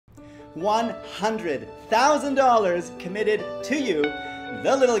$100,000 committed to you,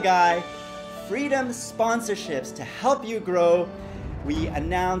 the little guy. Freedom sponsorships to help you grow. We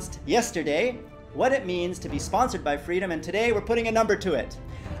announced yesterday what it means to be sponsored by Freedom, and today we're putting a number to it.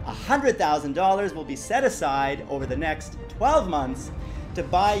 $100,000 will be set aside over the next 12 months to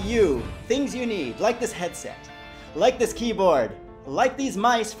buy you things you need, like this headset, like this keyboard, like these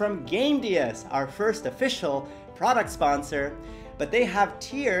mice from Gamdias, our first official product sponsor. But they have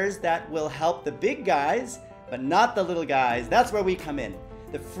tiers that will help the big guys, but not the little guys. That's where we come in.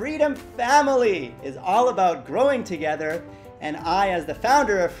 The Freedom family is all about growing together, and I, as the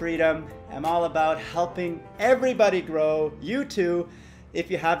founder of Freedom, am all about helping everybody grow. You too, if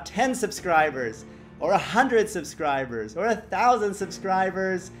you have 10 subscribers, or 100 subscribers, or 1,000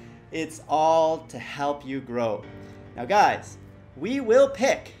 subscribers, it's all to help you grow. Now guys, we will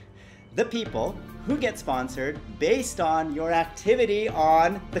pick the people who get sponsored based on your activity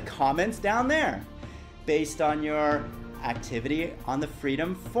on the comments down there, based on your activity on the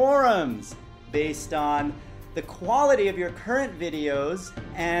Freedom forums, based on the quality of your current videos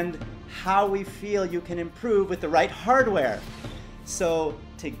and how we feel you can improve with the right hardware. So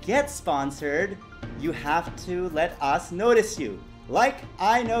to get sponsored, you have to let us notice you. Like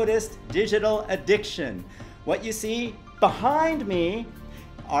I noticed Digital Addiction. What you see behind me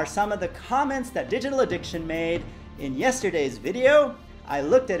are some of the comments that Digital Addiction made in yesterday's video. I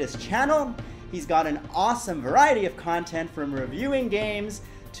looked at his channel. He's got an awesome variety of content, from reviewing games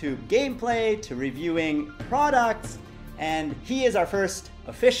to gameplay to reviewing products, and he is our first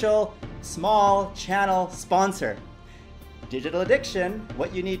official small channel sponsor. Digital Addiction,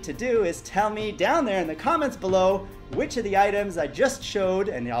 what you need to do is tell me down there in the comments below which of the items I just showed,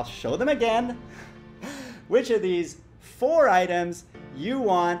 and I'll show them again, which of these 4 items you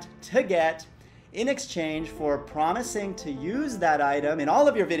want to get in exchange for promising to use that item in all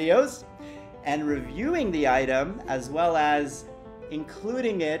of your videos and reviewing the item, as well as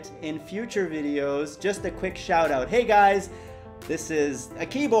including it in future videos. Just a quick shout out. Hey guys, this is a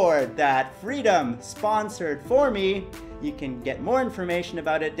keyboard that Freedom sponsored for me. You can get more information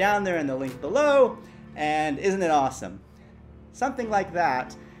about it down there in the link below. And isn't it awesome? Something like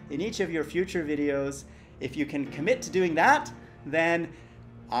that in each of your future videos. If you can commit to doing that, then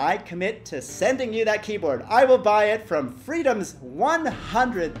I commit to sending you that keyboard. I will buy it from Freedom's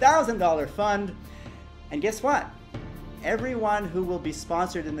 $100,000 fund. And guess what? Everyone who will be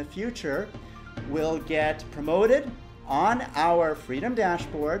sponsored in the future will get promoted on our Freedom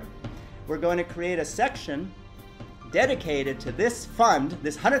dashboard. We're going to create a section dedicated to this fund,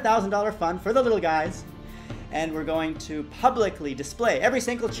 this $100,000 fund for the little guys. And we're going to publicly display every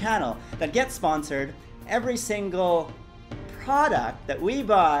single channel that gets sponsored. Every single product that we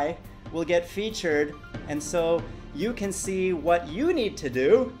buy will get featured, and so you can see what you need to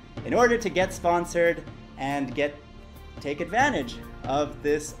do in order to get sponsored and take advantage of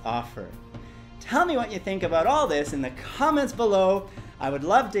this offer. Tell me what you think about all this in the comments below. I would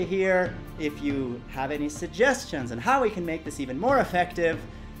love to hear if you have any suggestions on how we can make this even more effective.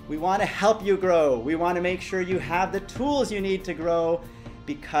 We want to help you grow. We want to make sure you have the tools you need to grow,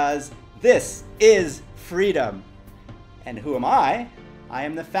 because this is Freedom. And who am I? I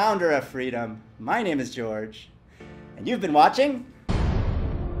am the founder of Freedom. My name is George, and you've been watching.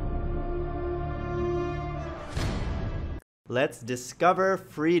 Let's discover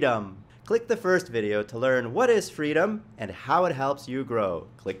Freedom. Click the first video to learn what is Freedom and how it helps you grow.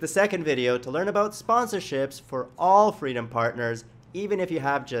 Click the second video to learn about sponsorships for all Freedom partners, even if you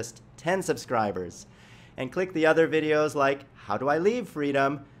have just 10 subscribers. And click the other videos like How Do I Leave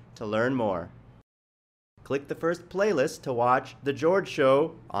Freedom to learn more. Click the first playlist to watch The George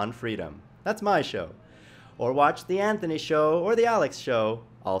Show on Freedom. That's my show. Or watch The Anthony Show or The Alex Show,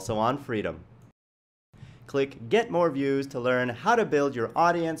 also on Freedom. Click Get More Views to learn how to build your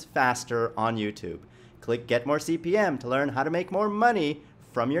audience faster on YouTube. Click Get More CPM to learn how to make more money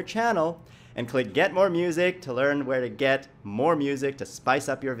from your channel. And click Get More Music to learn where to get more music to spice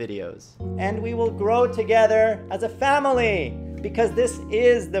up your videos. And we will grow together as a family, because this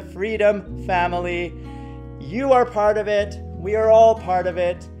is the Freedom family. You are part of it, we are all part of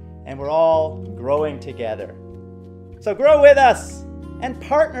it, and we're all growing together. So grow with us and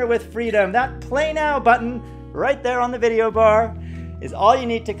partner with Freedom. That Play Now button right there on the video bar is all you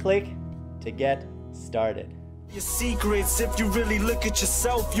need to click to get started. Your secrets, if you really look at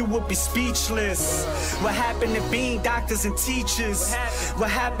yourself, you would be speechless. What happened to being doctors and teachers? What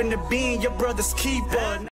happened to being your brother's keeper?